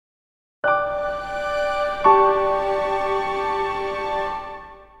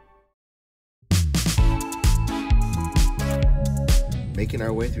Making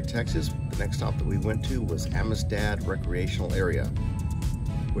our way through Texas, the next stop that we went to was Amistad Recreational Area,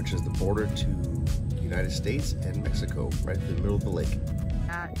 which is the border to the United States and Mexico, right in the middle of the lake.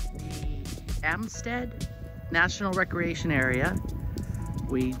 At the Amistad National Recreation Area,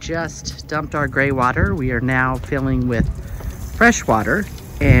 we just dumped our gray water. We are now filling with fresh water,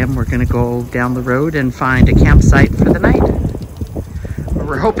 and we're gonna go down the road and find a campsite for the night.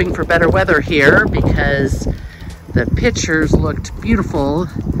 We're hoping for better weather here because the pictures looked beautiful,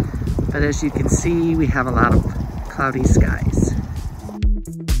 but as you can see, we have a lot of cloudy skies.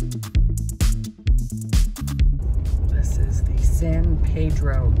 This is the San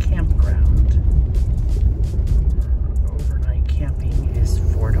Pedro campground. Overnight camping is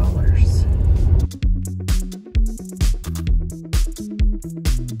 $4.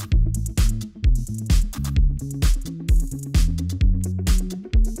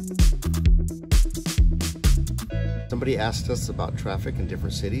 Somebody asked us about traffic in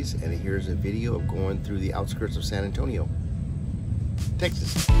different cities, and here's a video of going through the outskirts of San Antonio,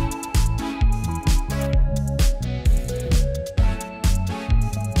 Texas.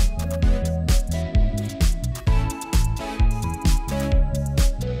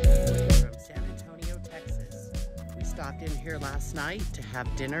 Stopped in here last night to have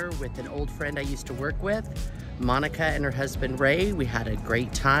dinner with an old friend I used to work with, Monica and her husband Ray. We had a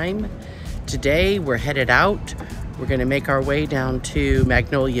great time. Today we're headed out. We're gonna make our way down to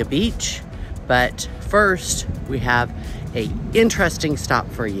Magnolia Beach, but first we have a interesting stop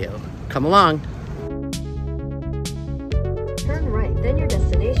for you. Come along. Turn right, then your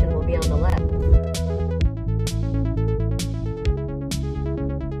destination will be on the left.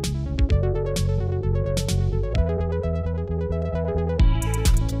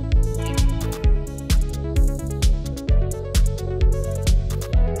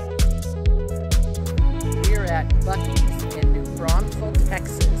 Buc-ees in New Braunfels,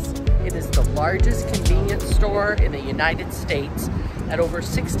 Texas. It is the largest convenience store in the United States at over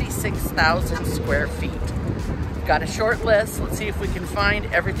 66,000 square feet. We've got a short list. Let's see if we can find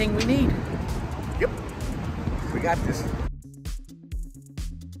everything we need. Yep, we got this.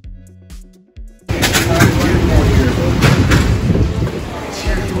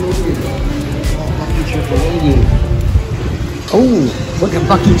 Oh, look at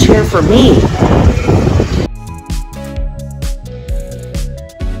Buc-ee chair for me.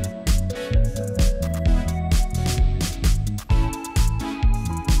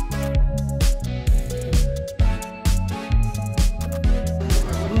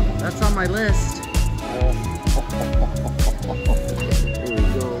 That's on my list. Here we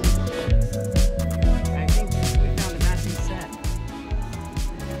go. I think we found a matching set.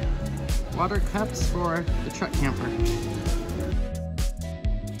 Water cups for the truck camper.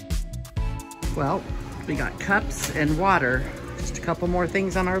 Well, we got cups and water. Just a couple more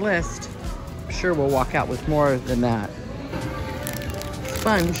things on our list. I'm sure we'll walk out with more than that.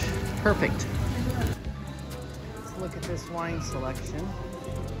 Sponge, perfect. Let's look at this wine selection.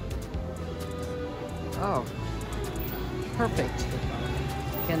 Oh, perfect.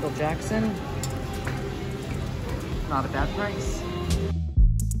 Kendall Jackson. Not a bad price.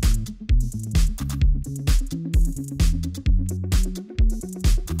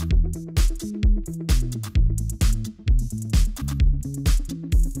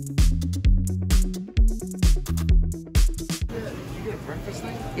 Did you get a breakfast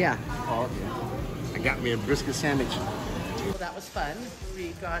thing? Yeah. Oh, okay. I got me a brisket sandwich. Well, that was fun. We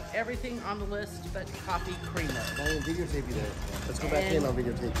got everything on the list but coffee creamer. I'll videotape you there. Let's go back in, I'll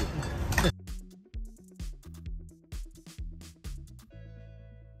videotape you.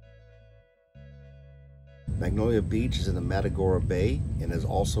 Magnolia Beach is in the Matagorda Bay and is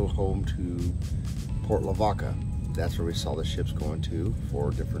also home to Port Lavaca. That's where we saw the ships going to for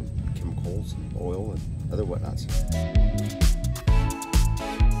different chemicals, and oil, and other whatnots.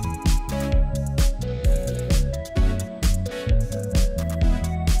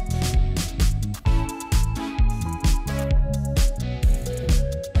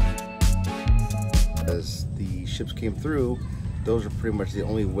 As the ships came through, those are pretty much the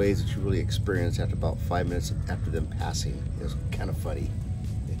only ways that you really experience after about 5 minutes after them passing. It was kind of funny.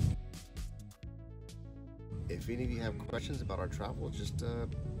 If any of you have questions about our travel, just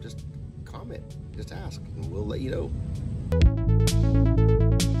comment, just ask, and we'll let you know.